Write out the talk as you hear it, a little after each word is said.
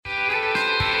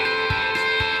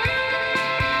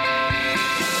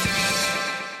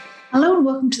and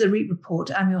welcome to the REIT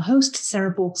Report. I'm your host,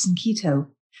 Sarah Borkson-Keto.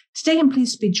 Today I'm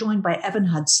pleased to be joined by Evan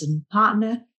Hudson,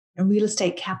 partner and real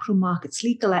estate capital markets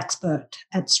legal expert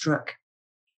at Stroock.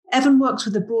 Evan works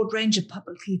with a broad range of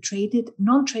publicly traded,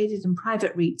 non-traded and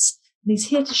private REITs, and he's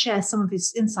here to share some of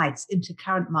his insights into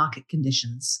current market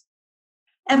conditions.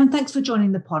 Evan, thanks for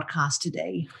joining the podcast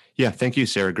today. Yeah, thank you,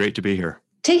 Sarah. Great to be here.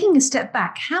 Taking a step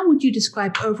back, how would you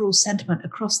describe overall sentiment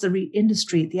across the REIT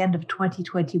industry at the end of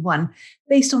 2021,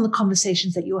 based on the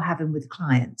conversations that you're having with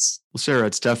clients? Well, Sarah,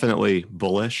 it's definitely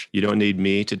bullish. You don't need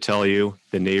me to tell you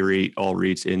the NAREIT All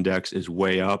REITs Index is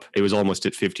way up. It was almost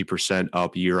at 50%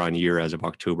 up year on year as of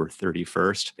October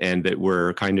 31st, and that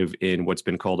we're kind of in what's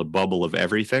been called a bubble of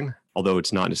everything, although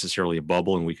it's not necessarily a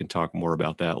bubble, and we can talk more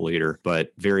about that later.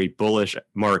 But very bullish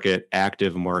market,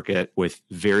 active market with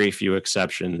very few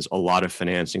exceptions, a lot of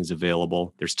financings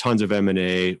available. There's tons of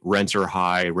M&A, rents are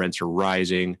high, rents are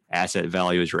rising, asset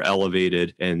values are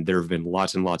elevated, and there have been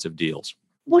lots and lots of deals.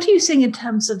 What are you seeing in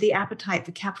terms of the appetite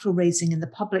for capital raising in the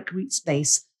public REIT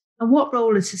space, and what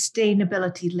role is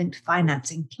sustainability-linked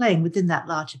financing playing within that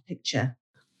larger picture?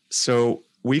 So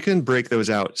we can break those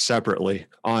out separately.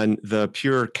 On the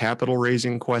pure capital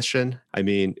raising question, I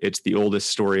mean, it's the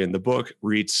oldest story in the book.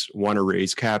 REITs want to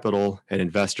raise capital and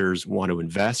investors want to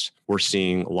invest. We're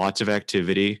seeing lots of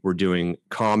activity. We're doing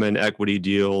common equity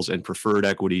deals and preferred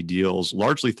equity deals,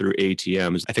 largely through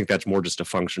ATMs. I think that's more just a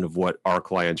function of what our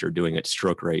clients are doing at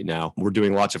Stroock right now. We're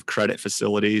doing lots of credit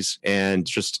facilities, and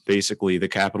just basically the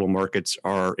capital markets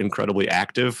are incredibly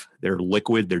active. They're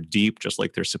liquid, they're deep, just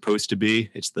like they're supposed to be.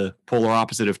 It's the polar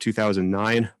opposite of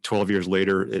 2009. 12 years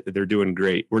later, they're doing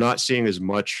great. We're not seeing as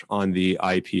much on the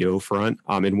IPO front.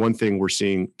 And one thing we're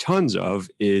seeing tons of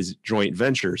is joint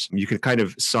ventures. You can kind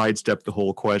of sidestep the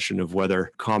whole question of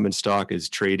whether common stock is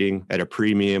trading at a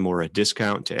premium or a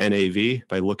discount to NAV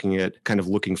by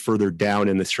looking further down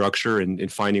in the structure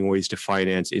and finding ways to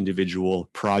finance individual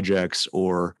projects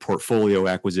or portfolio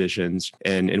acquisitions.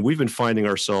 And we've been finding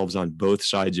ourselves on both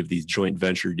sides of these joint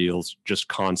venture deals just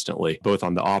constantly, both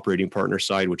on the operating partner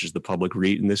side, which is the public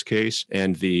REIT in this case,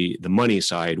 and the money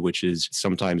side, which is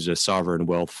sometimes a sovereign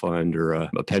wealth fund or a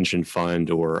pension fund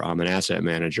or an asset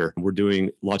manager. We're doing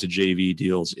lots of JV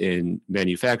deals in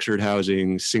manufactured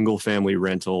housing, single family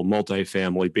rental,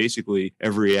 multifamily, basically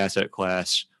every asset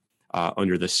class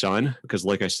under the sun, because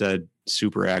like I said,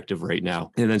 super active right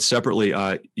now. And then separately,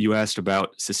 you asked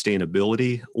about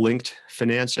sustainability linked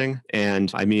financing.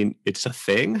 And I mean, it's a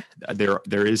thing. There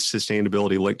is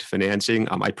sustainability linked financing.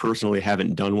 I personally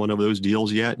haven't done one of those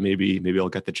deals yet. Maybe I'll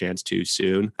get the chance to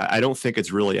soon. I don't think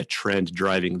it's really a trend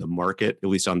driving the market, at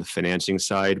least on the financing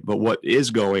side. But what is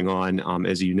going on,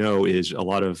 as you know, is a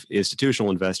lot of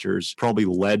institutional investors, probably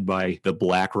led by the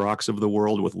BlackRocks of the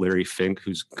world with Larry Fink,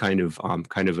 who's kind of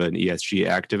an ESG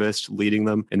activist leading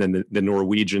them. And then the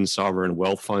Norwegian Sovereign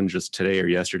Wealth Fund just today or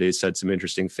yesterday said some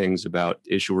interesting things about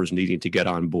issuers needing to get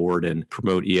on board and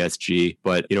promote ESG.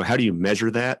 But, how do you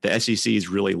measure that? The SEC is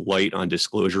really light on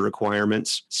disclosure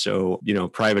requirements. So,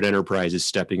 private enterprise is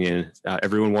stepping in.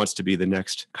 Everyone wants to be the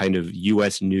next kind of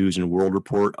U.S. News and World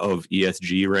Report of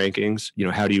ESG rankings.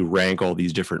 How do you rank all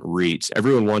these different REITs?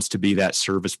 Everyone wants to be that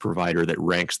service provider that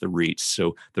ranks the REITs.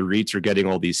 So the REITs are getting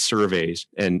all these surveys.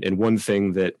 And one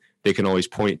thing that they can always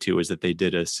point to is that they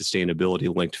did a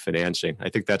sustainability linked financing. I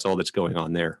think that's all that's going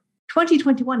on there.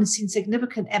 2021 has seen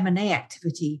significant M&A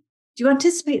activity. Do you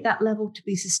anticipate that level to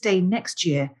be sustained next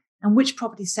year? And which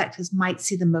property sectors might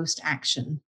see the most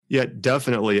action? Yeah,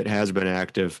 definitely it has been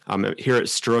active. Here at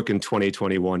Stroock in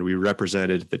 2021, we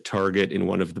represented the target in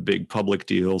one of the big public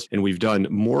deals, and we've done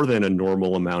more than a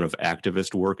normal amount of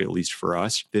activist work, at least for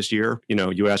us this year.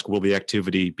 You ask, will the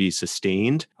activity be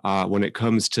sustained? When it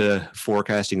comes to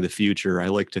forecasting the future, I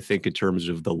like to think in terms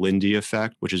of the Lindy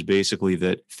effect, which is basically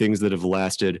that things that have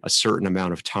lasted a certain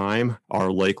amount of time are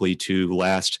likely to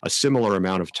last a similar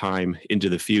amount of time into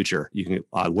the future. You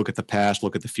can look at the past,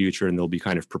 look at the future, and they'll be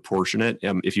kind of proportionate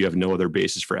if you have no other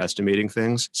basis for estimating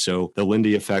things. So the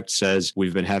Lindy effect says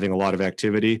we've been having a lot of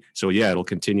activity. So yeah, it'll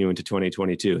continue into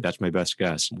 2022. That's my best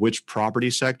guess. Which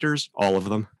property sectors? All of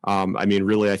them.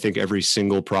 Really, I think every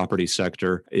single property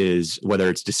sector is, whether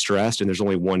it's distressed, and there's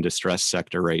only one distressed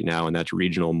sector right now, and that's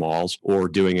regional malls, or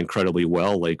doing incredibly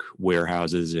well, like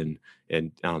warehouses and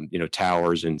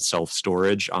towers and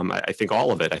self-storage. I think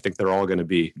all of it. I think they're all going to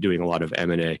be doing a lot of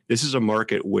M&A. This is a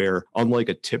market where, unlike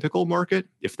a typical market,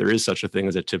 if there is such a thing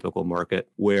as a typical market,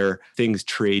 where things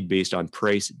trade based on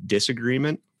price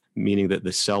disagreement, meaning that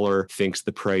the seller thinks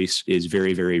the price is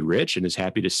very, very rich and is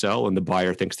happy to sell, and the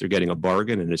buyer thinks they're getting a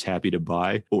bargain and is happy to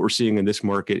buy. What we're seeing in this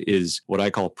market is what I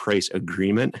call price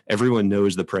agreement. Everyone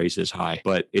knows the price is high,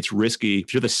 but it's risky.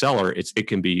 If you're the seller, it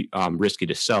can be risky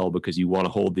to sell because you want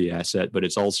to hold the asset, but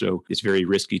it's very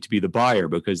risky to be the buyer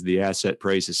because the asset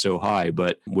price is so high.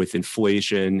 But with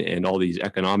inflation and all these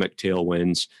economic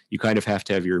tailwinds, you kind of have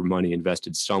to have your money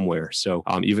invested somewhere. So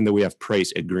even though we have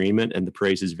price agreement and the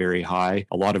price is very high,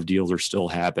 a lot of deals are still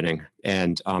happening.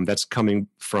 And that's coming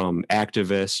from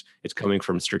activists, it's coming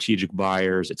from strategic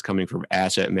buyers, it's coming from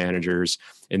asset managers.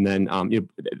 And then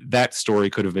that story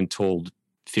could have been told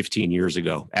 15 years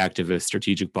ago. Activists,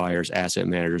 strategic buyers, asset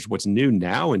managers. What's new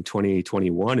now in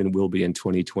 2021 and will be in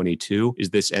 2022 is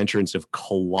this entrance of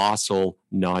colossal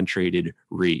non-traded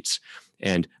REITs.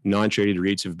 And non-traded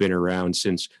REITs have been around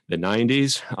since the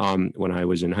 90s when I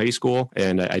was in high school.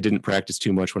 And I didn't practice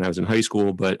too much when I was in high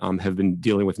school, but have been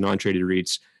dealing with non-traded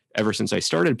REITs ever since I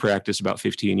started practice about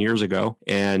 15 years ago.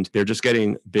 And they're just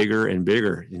getting bigger and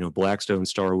bigger. Blackstone,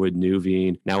 Starwood,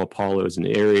 Nuveen, now Apollos and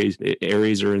Ares.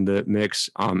 Ares are in the mix.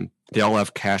 They all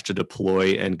have cash to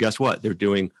deploy. And guess what? They're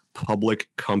doing public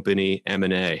company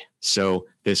M&A. So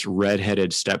this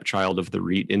redheaded stepchild of the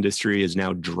REIT industry is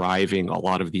now driving a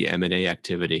lot of the M&A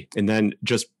activity. And then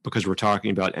just because we're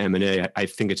talking about M&A, I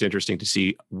think it's interesting to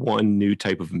see one new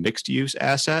type of mixed use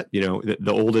asset. The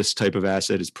oldest type of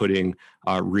asset is putting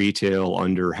retail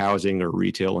under housing or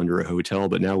retail under a hotel.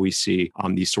 But now we see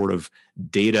these sort of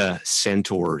data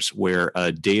centers where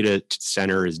a data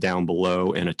center is down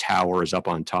below and a tower is up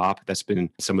on top. That's been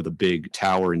some of the big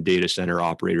tower and data center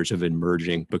operators have been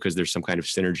merging because there's some kind of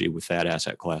synergy with that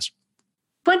asset class.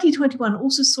 2021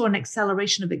 also saw an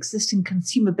acceleration of existing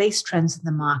consumer-based trends in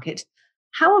the market.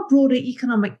 How are broader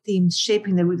economic themes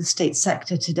shaping the real estate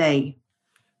sector today?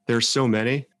 There's so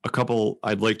many. A couple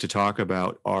I'd like to talk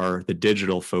about are the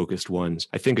digital focused ones.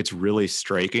 I think it's really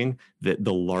striking that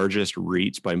the largest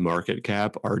REITs by market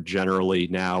cap are generally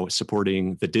now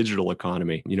supporting the digital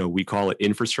economy. We call it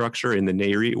infrastructure in the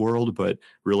NAREIT world, but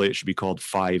really it should be called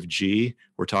 5G.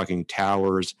 We're talking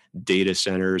towers, data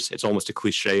centers. It's almost a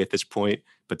cliche at this point,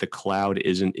 but the cloud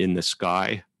isn't in the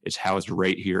sky. It's housed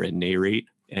right here at NAREIT.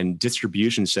 And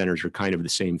distribution centers are kind of the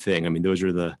same thing. I mean, those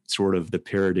are the sort of the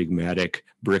paradigmatic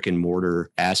brick and mortar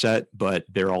asset, but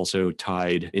they're also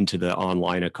tied into the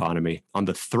online economy. On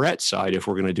the threat side, if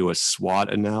we're going to do a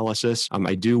SWOT analysis,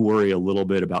 I do worry a little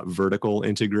bit about vertical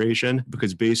integration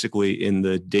because basically in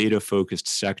the data focused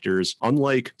sectors,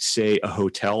 unlike say a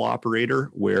hotel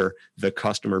operator where the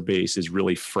customer base is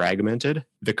really fragmented,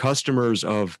 the customers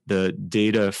of the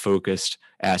data focused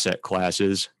asset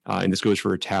classes, and this goes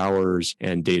for towers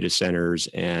and data centers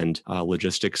and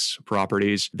logistics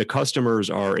properties. The customers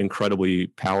are incredibly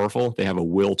powerful. They have a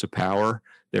will to power.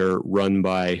 They're run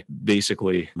by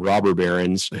basically robber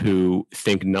barons who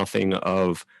think nothing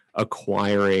of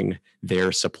acquiring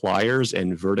their suppliers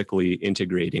and vertically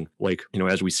integrating. Like,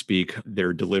 as we speak, there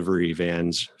are delivery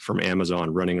vans from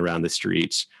Amazon running around the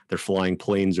streets. They're flying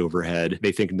planes overhead.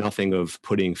 They think nothing of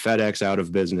putting FedEx out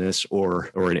of business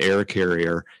or an air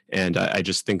carrier. And I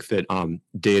just think that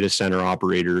data center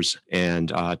operators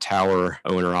and tower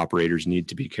owner operators need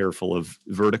to be careful of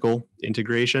vertical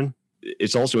integration.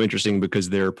 It's also interesting because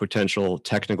there are potential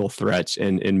technical threats.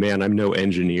 And man, I'm no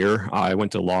engineer. I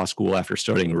went to law school after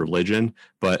studying religion,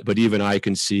 but even I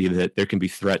can see that there can be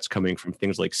threats coming from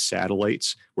things like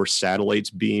satellites, where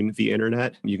satellites beam the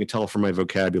internet. You can tell from my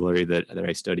vocabulary that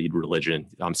I studied religion.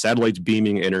 Satellites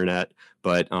beaming internet,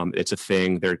 but it's a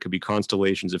thing. There could be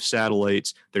constellations of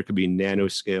satellites. There could be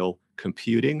nanoscale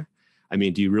computing. I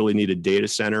mean, do you really need a data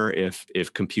center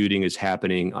if computing is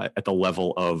happening at the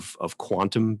level of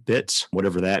quantum bits,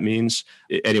 whatever that means?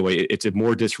 Anyway, it's a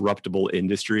more disruptible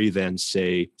industry than,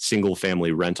 say, single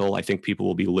family rental. I think people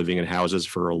will be living in houses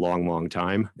for a long, long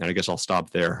time. And I guess I'll stop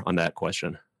there on that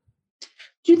question.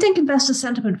 Do you think investor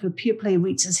sentiment for pure play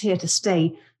REITs is here to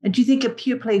stay? And do you think a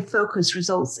pure play focus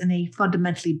results in a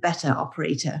fundamentally better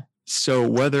operator? So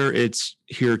whether it's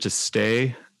here to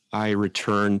stay, I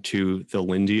return to the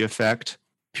Lindy effect.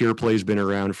 Pure play's been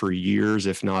around for years,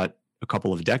 if not a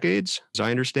couple of decades, as I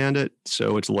understand it.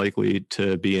 So it's likely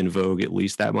to be in vogue at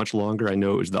least that much longer. I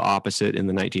know it was the opposite in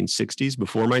the 1960s,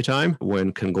 before my time,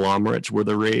 when conglomerates were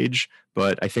the rage.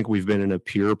 But I think we've been in a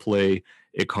pure play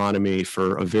economy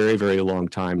for a very, very long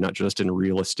time, not just in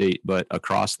real estate, but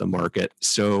across the market.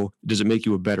 So does it make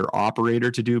you a better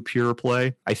operator to do pure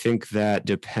play? I think that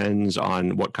depends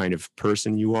on what kind of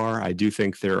person you are. I do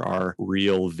think there are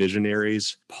real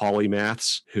visionaries,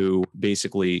 polymaths, who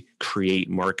basically create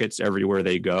markets everywhere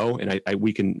they go. And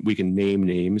we can name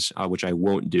names, which I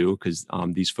won't do because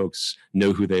these folks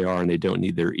know who they are and they don't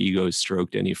need their egos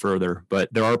stroked any further. But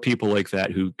there are people like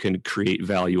that who can create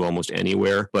value almost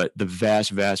anywhere. But the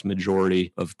vast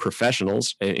majority of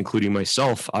professionals, including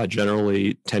myself,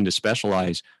 generally tend to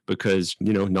specialize because,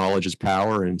 knowledge is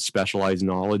power and specialized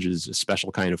knowledge is a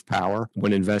special kind of power.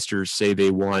 When investors say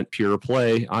they want pure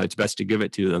play, it's best to give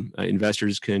it to them.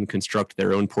 Investors can construct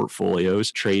their own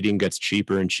portfolios. Trading gets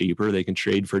cheaper and cheaper. They can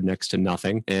trade for next to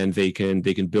nothing, and they can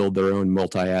build their own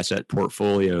multi-asset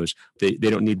portfolios. They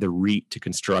don't need the REIT to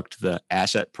construct the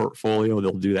asset portfolio.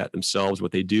 They'll do that themselves.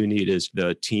 What they do need is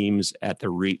the teams at the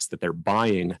REITs that they're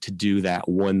buying to do that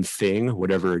one thing,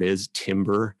 whatever it is,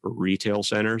 timber or retail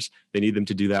centers. They need them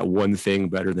to do that one thing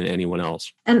better than anyone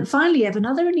else. And finally, Evan,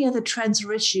 are there any other trends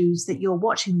or issues that you're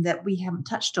watching that we haven't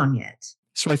touched on yet?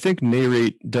 So I think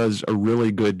NAREIT does a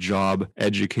really good job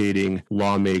educating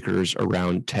lawmakers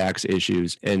around tax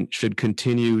issues and should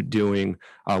continue doing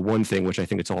one thing, which I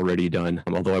think it's already done,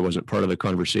 although I wasn't part of the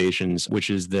conversations, which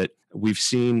is that we've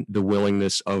seen the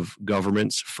willingness of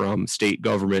governments, from state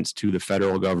governments to the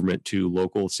federal government to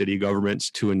local city governments,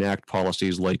 to enact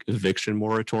policies like eviction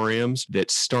moratoriums that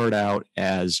start out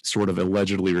as sort of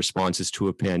allegedly responses to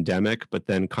a pandemic, but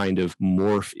then kind of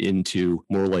morph into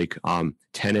more like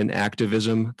tenant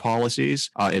activism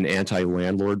policies and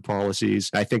anti-landlord policies.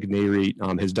 I think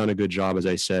NAREIT has done a good job, as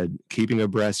I said, keeping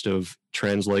abreast of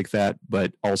trends like that,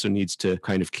 but also needs to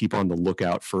kind of keep on the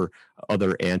lookout for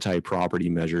other anti-property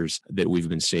measures that we've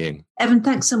been seeing. Evan,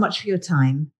 thanks so much for your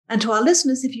time. And to our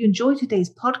listeners, if you enjoyed today's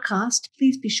podcast,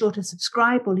 please be sure to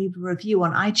subscribe or leave a review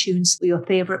on iTunes or your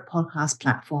favorite podcast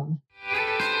platform.